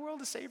time in the world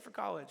to save for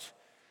college.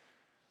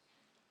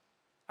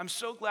 I'm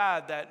so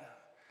glad that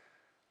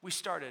we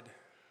started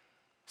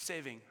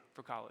saving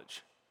for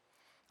college.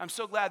 I'm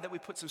so glad that we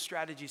put some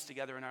strategies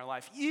together in our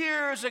life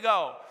years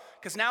ago,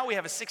 because now we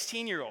have a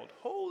 16-year-old.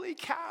 Holy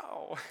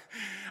cow.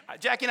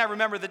 Jackie and I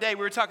remember the day,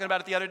 we were talking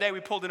about it the other day, we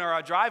pulled in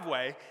our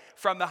driveway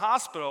from the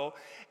hospital,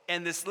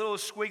 and this little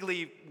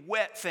squiggly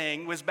wet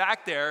thing was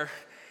back there.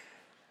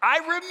 I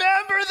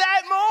remember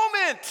that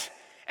moment.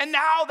 And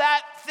now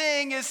that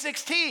thing is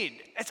 16.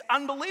 It's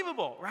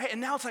unbelievable, right? And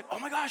now it's like, oh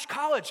my gosh,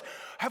 college.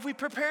 Have we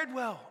prepared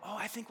well? Oh,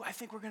 I think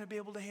we're going to be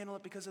able to handle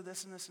it because of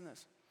this and this and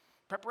this.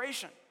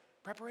 Preparation.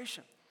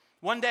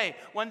 One day,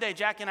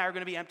 Jackie and I are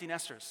going to be empty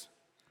nesters.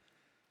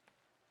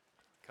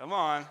 Come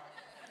on.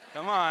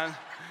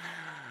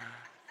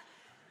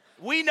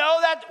 We know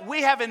that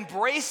we have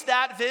embraced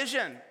that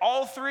vision.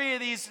 All three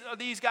of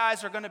these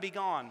guys are going to be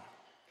gone.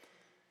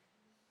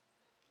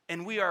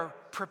 And we are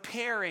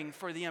preparing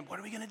for the end. What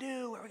are we going to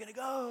do? Where are we going to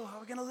go? How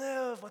are we going to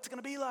live? What's it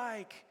going to be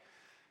like?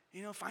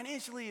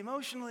 Financially,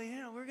 emotionally,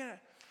 how are we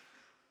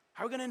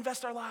going to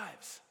invest our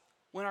lives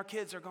when our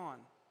kids are gone?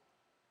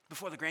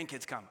 Before the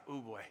grandkids come.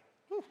 Ooh, boy.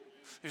 Ooh,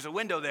 there's a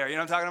window there. You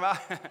know what I'm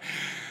talking about?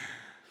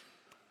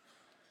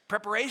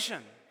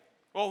 Preparation.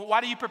 Well, why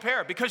do you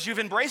prepare? Because you've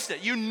embraced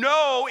it. You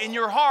know in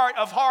your heart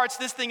of hearts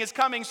this thing is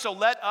coming, so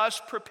let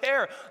us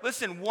prepare.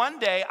 Listen, one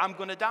day I'm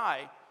going to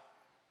die.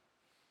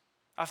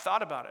 I've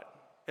thought about it.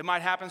 It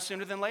might happen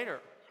sooner than later.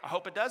 I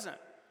hope it doesn't.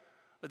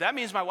 But that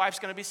means my wife's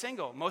going to be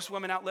single. Most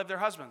women outlive their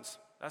husbands.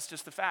 That's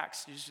just the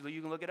facts.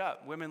 You can look it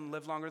up. Women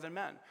live longer than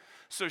men.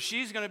 So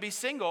she's going to be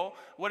single.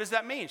 What does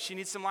that mean? She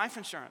needs some life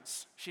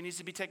insurance. She needs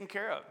to be taken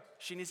care of.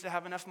 She needs to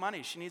have enough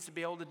money. She needs to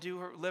be able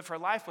to live her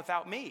life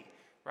without me,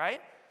 right?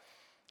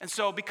 And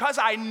so because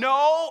I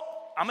know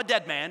I'm a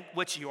dead man,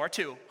 which you are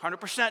too,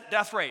 100%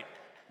 death rate.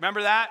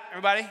 Remember that,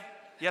 everybody?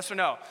 Yes or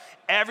no?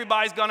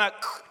 Everybody's gonna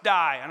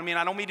die.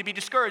 I don't mean to be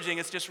discouraging,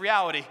 it's just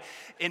reality.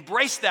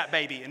 Embrace that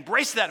baby,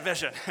 embrace that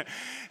vision.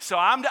 So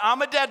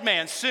I'm a dead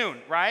man soon,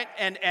 right?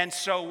 And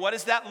so what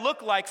does that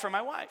look like for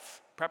my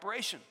wife?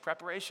 Preparation.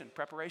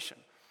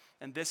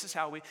 And this is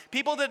how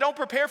people that don't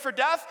prepare for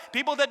death,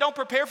 people that don't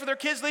prepare for their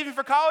kids leaving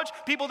for college,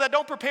 people that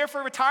don't prepare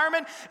for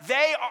retirement,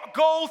 they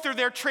go through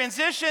their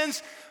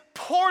transitions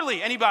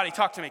poorly. Anybody,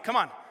 talk to me, come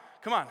on.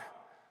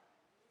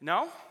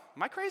 No?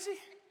 Am I crazy?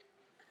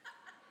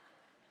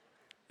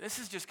 This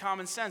is just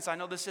common sense. I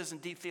know this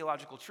isn't deep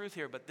theological truth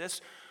here, but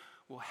this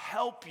will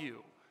help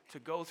you to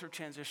go through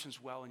transitions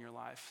well in your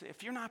life.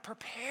 If you're not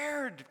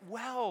prepared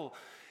well,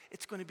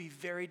 it's going to be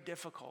very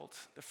difficult.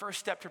 The first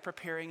step to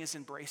preparing is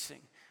embracing.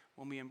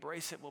 When we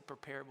embrace it, we'll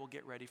prepare, we'll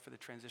get ready for the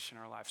transition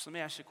in our life. So let me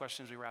ask you a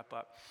question as we wrap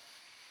up.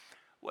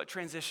 What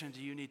transition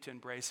do you need to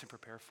embrace and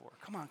prepare for?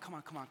 Come on.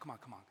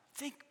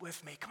 Think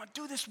with me. Come on,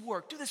 do this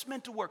work. Do this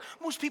mental work.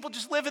 Most people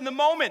just live in the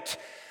moment.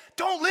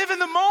 Don't live in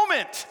the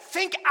moment.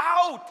 Think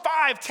out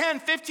 5, 10,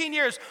 15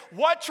 years.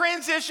 What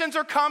transitions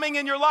are coming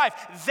in your life?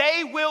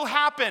 They will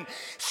happen.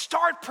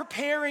 Start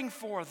preparing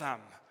for them.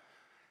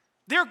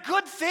 They're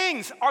good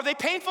things. Are they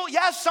painful?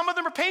 Yes, some of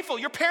them are painful.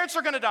 Your parents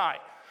are going to die.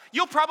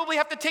 You'll probably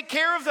have to take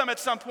care of them at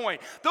some point.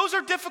 Those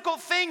are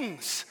difficult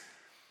things.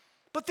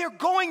 But they're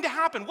going to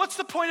happen. What's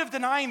the point of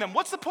denying them?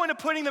 What's the point of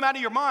putting them out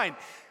of your mind?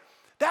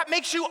 That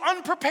makes you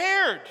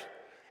unprepared.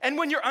 And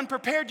when you're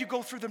unprepared, you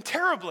go through them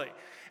terribly.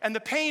 And the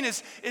pain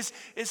is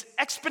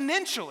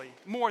exponentially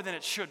more than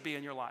it should be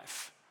in your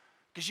life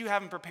because you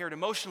haven't prepared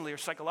emotionally or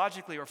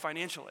psychologically or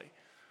financially.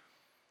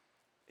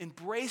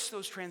 Embrace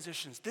those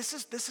transitions. This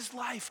is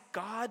life.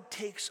 God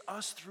takes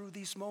us through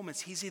these moments.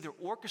 He's either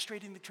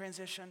orchestrating the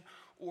transition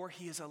or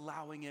he is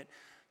allowing it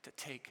to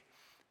take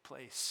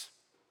place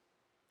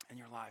in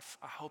your life.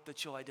 I hope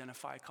that you'll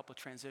identify a couple of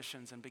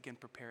transitions and begin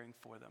preparing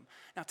for them.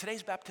 Now,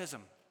 today's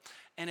baptism,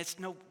 and it's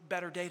no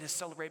better day to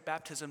celebrate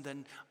baptism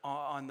than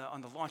on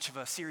the launch of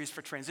a series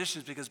for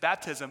transitions, because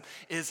baptism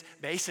is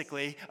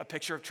basically a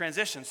picture of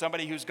transition,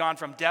 somebody who's gone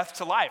from death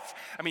to life.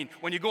 I mean,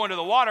 when you go into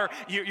the water,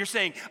 you're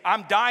saying,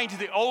 I'm dying to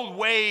the old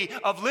way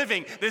of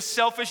living, this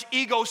selfish,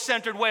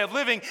 ego-centered way of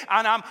living,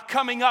 and I'm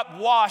coming up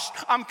washed,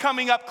 I'm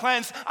coming up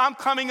cleansed, I'm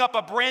coming up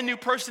a brand new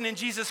person in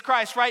Jesus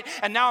Christ, right?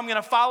 And now I'm going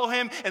to follow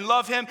him and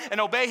love him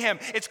and obey him.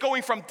 It's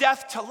going from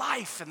death to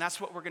life, and that's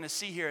what we're going to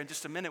see here in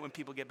just a minute when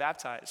people get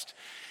baptized.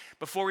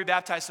 Before we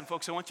baptize some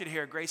folks, I want you to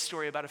hear a great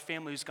story about a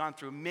family who's gone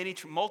through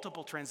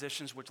multiple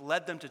transitions, which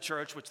led them to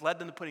church, which led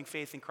them to putting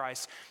faith in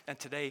Christ, and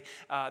today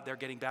they're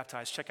getting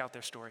baptized. Check out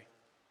their story.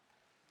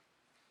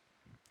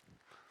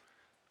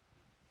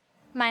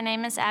 My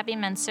name is Abby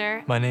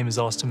Menser. My name is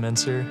Austin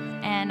Menser.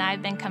 And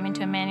I've been coming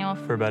to Emmanuel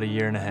for about a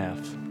year and a half.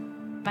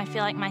 I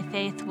feel like my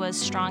faith was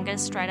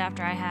strongest right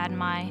after I had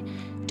my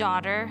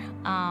daughter,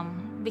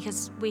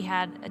 because we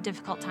had a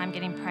difficult time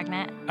getting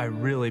pregnant. I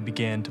really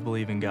began to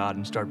believe in God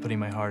and start putting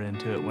my heart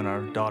into it when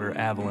our daughter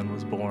Evelyn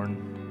was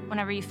born.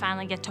 Whenever you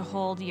finally get to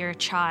hold your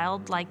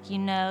child, like you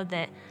know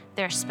that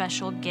they're a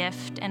special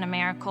gift and a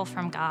miracle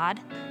from God.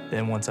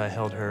 Then once I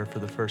held her for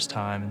the first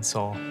time and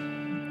saw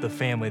the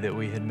family that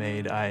we had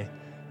made, I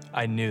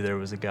knew there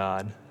was a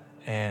God,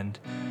 and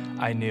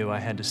I knew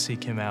I had to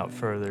seek him out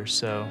further.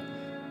 So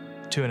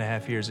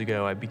 2.5 years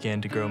ago, I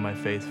began to grow my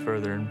faith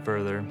further and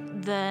further.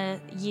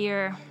 The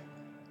year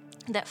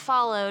that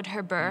followed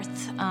her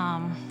birth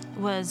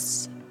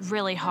was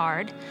really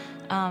hard.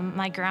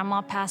 My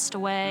grandma passed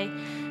away,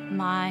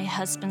 my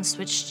husband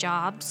switched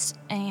jobs,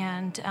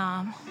 and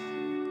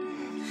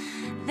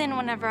then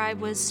whenever I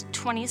was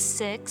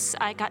 26,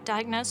 I got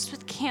diagnosed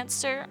with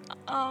cancer.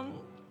 And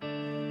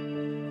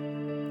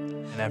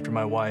after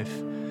my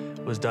wife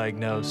was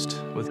diagnosed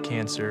with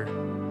cancer,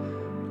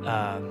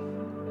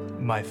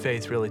 my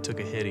faith really took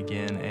a hit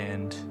again,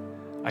 and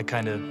I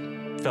kind of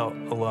felt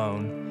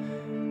alone.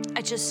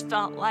 I just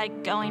felt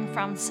like going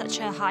from such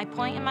a high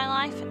point in my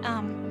life,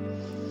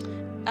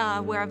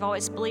 where I've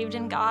always believed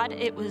in God,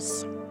 it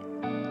was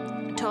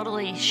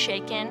totally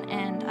shaken,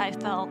 and I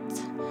felt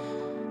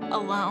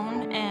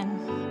alone and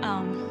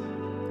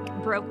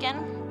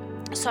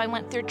broken. So I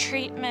went through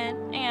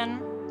treatment,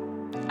 and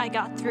I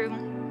got through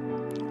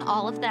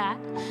all of that.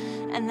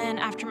 And then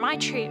after my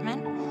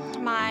treatment,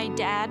 my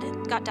dad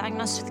got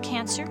diagnosed with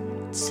cancer.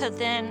 So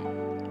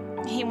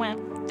then he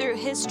went through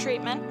his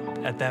treatment.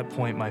 At that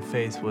point, my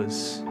faith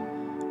was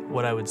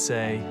what I would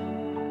say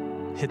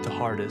hit the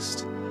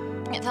hardest.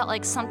 It felt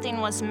like something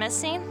was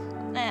missing,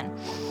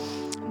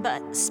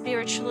 but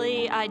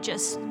spiritually, I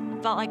just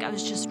felt like I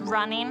was just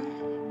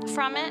running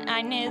from it.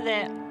 I knew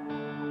that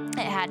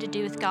it had to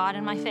do with God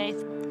and my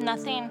faith.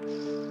 Nothing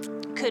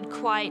could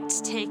quite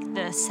take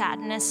the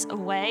sadness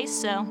away,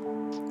 so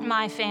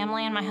my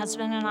family and my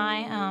husband and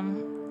I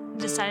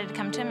decided to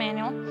come to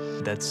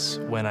Emmanuel. That's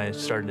when I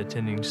started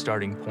attending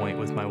Starting Point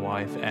with my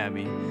wife,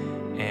 Abby,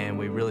 and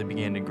we really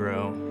began to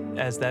grow.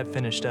 As that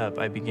finished up,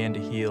 I began to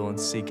heal and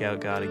seek out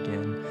God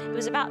again. It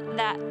was about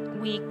that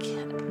week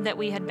that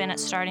we had been at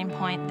Starting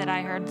Point that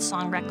I heard the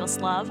song Reckless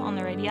Love on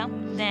the radio.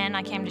 Then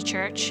I came to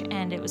church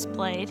and it was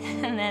played,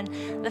 and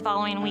then the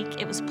following week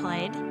it was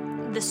played.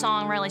 The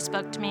song really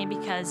spoke to me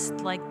because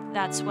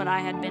that's what I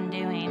had been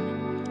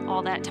doing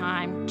all that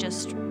time,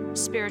 just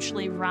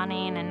spiritually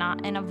running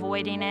and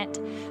avoiding it.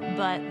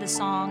 But the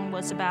song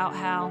was about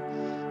how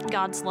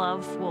God's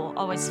love will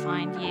always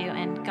find you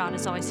and God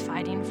is always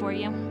fighting for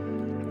you.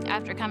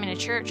 After coming to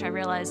church, I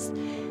realized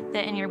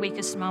that in your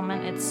weakest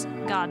moment, it's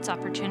God's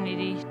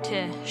opportunity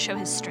to show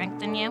his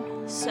strength in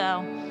you.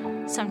 So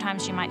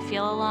sometimes you might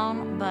feel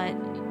alone, but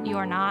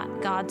you're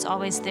not. God's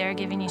always there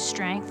giving you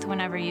strength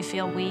whenever you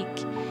feel weak,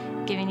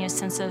 giving you a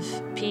sense of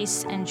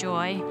peace and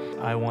joy.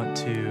 I want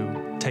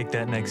to take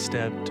that next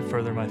step to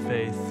further my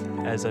faith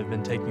as I've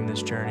been taking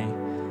this journey.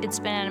 It's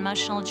been an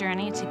emotional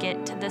journey to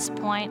get to this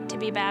point, to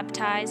be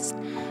baptized.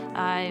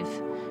 I've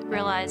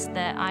realized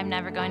that I'm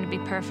never going to be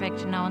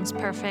perfect. No one's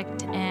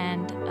perfect,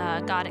 and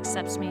God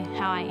accepts me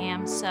how I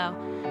am. So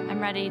I'm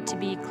ready to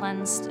be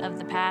cleansed of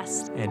the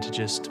past. And to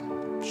just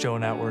show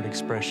an outward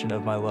expression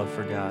of my love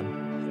for God.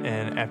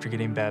 And after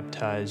getting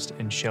baptized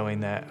and showing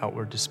that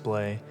outward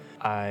display,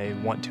 I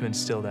want to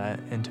instill that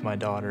into my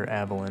daughter,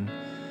 Avalyn,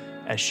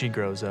 as she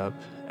grows up.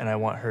 And I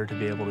want her to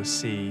be able to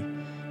see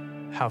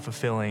how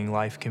fulfilling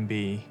life can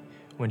be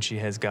when she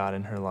has God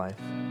in her life.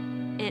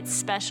 It's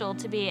special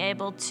to be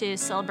able to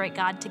celebrate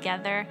God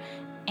together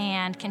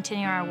and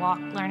continue our walk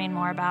learning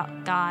more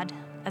about God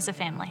as a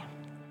family.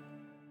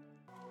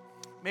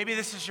 Maybe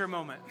this is your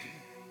moment.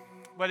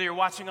 Whether you're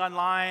watching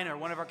online or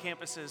one of our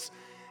campuses,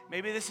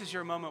 maybe this is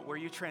your moment where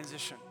you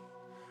transition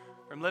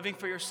from living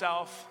for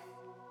yourself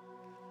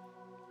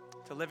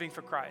to living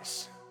for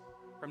Christ.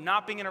 From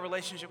not being in a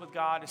relationship with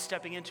God to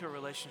stepping into a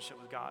relationship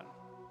with God.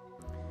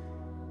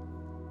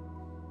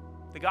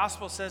 The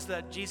gospel says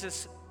that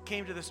Jesus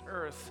came to this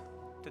earth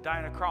to die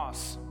on a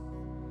cross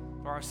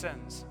for our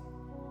sins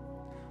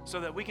so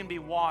that we can be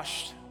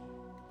washed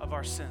of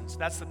our sins.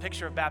 That's the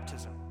picture of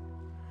baptism.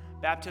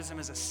 Baptism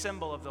is a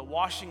symbol of the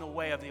washing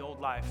away of the old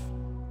life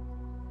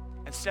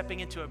and stepping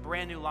into a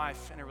brand new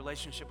life in a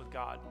relationship with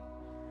God.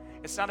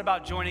 It's not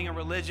about joining a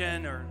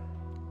religion or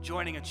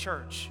joining a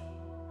church.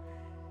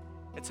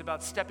 It's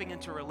about stepping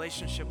into a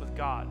relationship with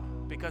God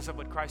because of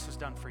what Christ has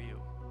done for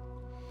you.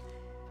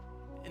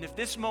 And if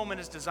this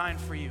moment is designed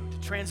for you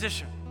to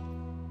transition,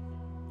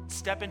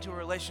 step into a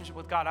relationship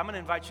with God, I'm going to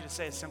invite you to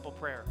say a simple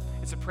prayer.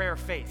 It's a prayer of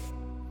faith.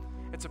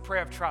 It's a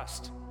prayer of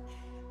trust.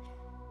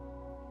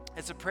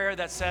 It's a prayer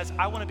that says,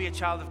 I want to be a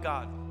child of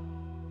God.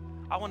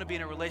 I want to be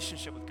in a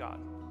relationship with God.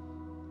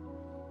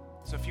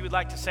 So if you would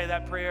like to say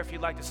that prayer, if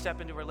you'd like to step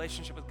into a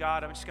relationship with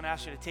God, I'm just going to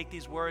ask you to take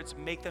these words,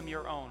 make them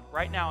your own.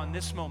 Right now, in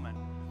this moment,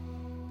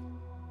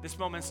 this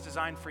moment's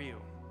designed for you.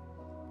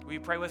 Will you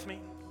pray with me?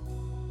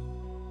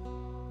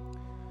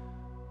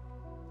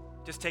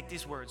 Just take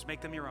these words,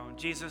 make them your own.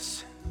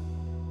 Jesus,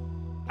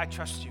 I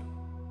trust you.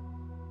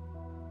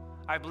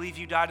 I believe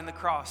you died on the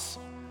cross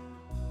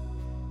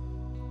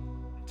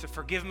to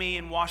forgive me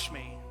and wash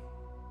me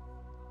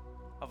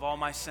of all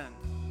my sin.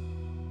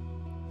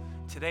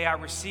 Today I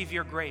receive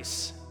your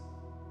grace.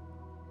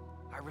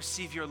 I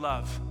receive your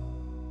love.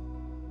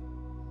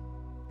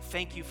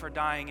 Thank you for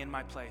dying in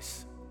my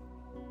place.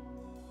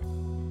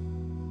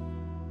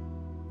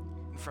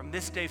 And from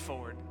this day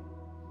forward,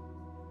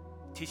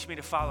 teach me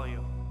to follow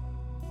you,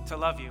 to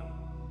love you,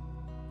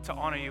 to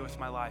honor you with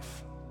my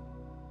life.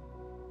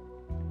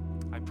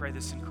 I pray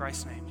this in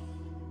Christ's name.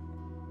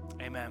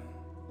 Amen.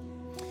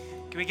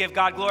 Can we give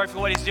God glory for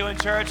what he's doing,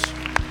 church?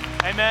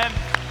 Amen.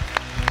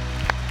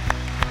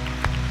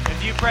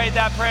 If you prayed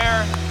that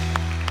prayer,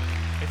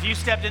 if you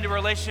stepped into a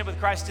relationship with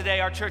Christ today,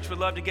 our church would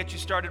love to get you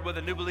started with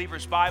a New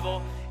Believer's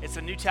Bible. It's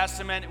a New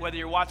Testament. Whether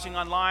you're watching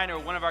online or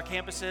one of our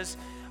campuses,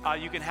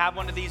 you can have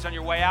one of these on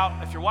your way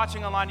out. If you're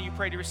watching online and you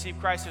pray to receive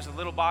Christ, there's a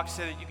little box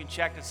there that you can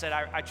check that said,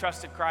 I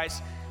trusted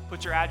Christ.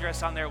 Put your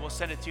address on there. We'll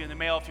send it to you in the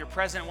mail. If you're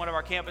present at one of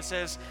our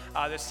campuses,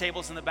 there's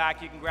tables in the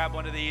back. You can grab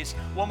one of these.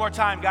 One more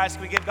time, guys.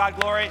 Can we give God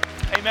glory?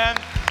 Amen.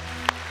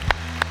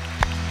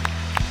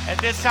 At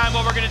this time,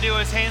 what we're going to do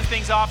is hand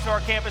things off to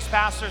our campus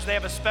pastors. They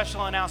have a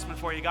special announcement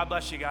for you. God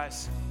bless you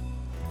guys.